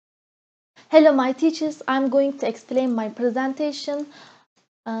Hello, my teachers. I'm going to explain my presentation.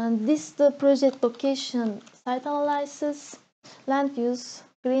 This is the project location site analysis, land use,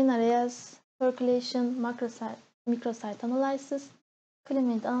 green areas, circulation, microsite analysis,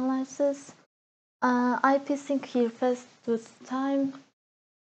 climate analysis, IP sync here first with time,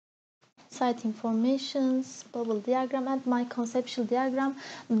 site informations, bubble diagram, and my conceptual diagram.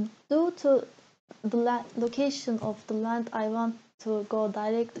 Due to the location of the land, I want to go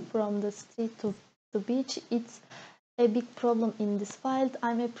direct from the street to the beach. It's a big problem in this file.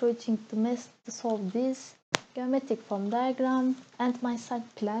 I'm approaching the mess to solve this. Geometric form diagram and my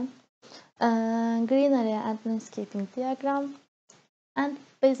site plan, green area and landscaping diagram, and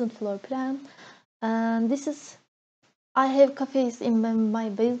basement floor plan. This is I have cafes in my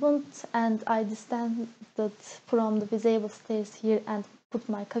basement, and I descended from the visible stairs here and put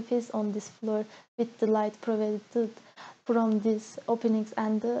my cafes on this floor with the light provided from these openings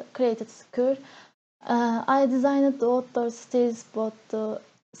and created square. I designed the outdoor stairs both to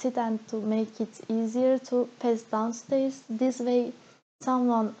sit and to make it easier to pass downstairs. This way,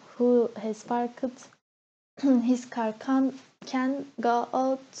 someone who has parked his car can go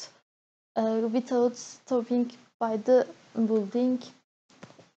out without stopping by the building.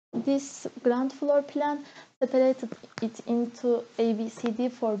 This ground floor plan separated it into A, B, C, D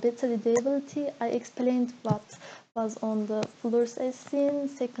for better readability. I explained what was on the floors as seen,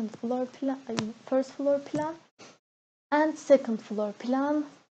 first floor plan, and second floor plan.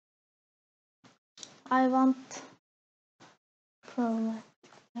 I want from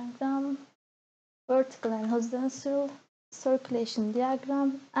diagram, vertical and horizontal, circulation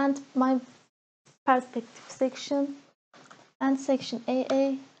diagram, and my perspective section, and section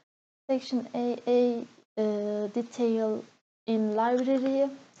AA. Section AA detail in library,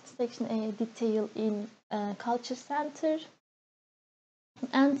 section AA detail in culture center,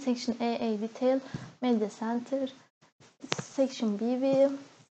 and section AA detail media center, section BB,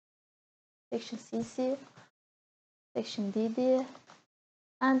 section CC, section DD,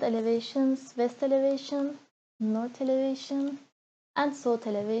 and elevations, west elevation, north elevation, and south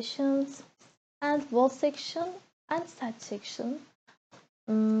elevations, and wall section and side section.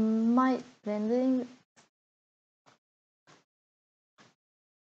 My rendering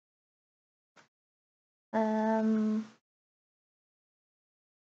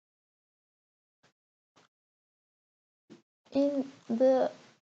in the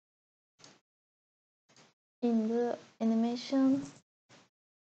animation,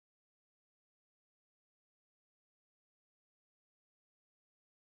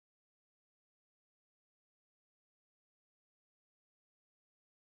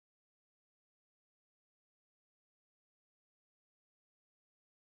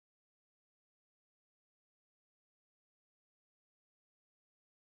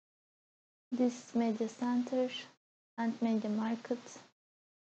 this media center and media market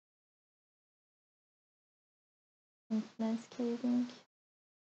and landscaping,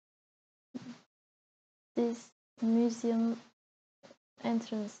 this museum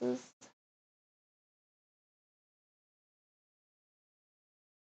entrances,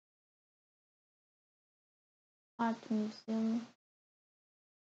 art museum,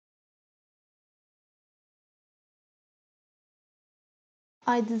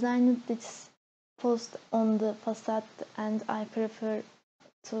 I designed this post on the facade and I prefer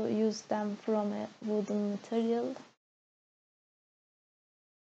to use them from a wooden material.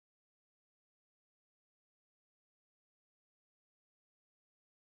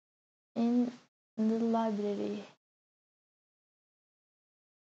 In the library,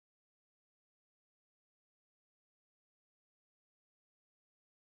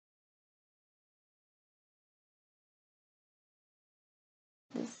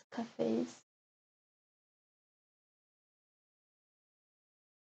 these cafes,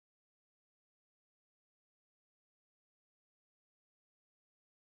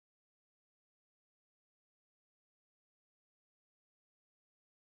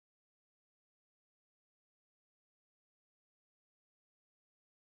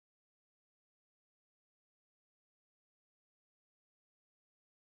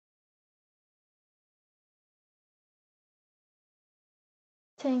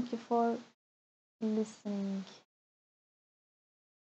 thank you for listening.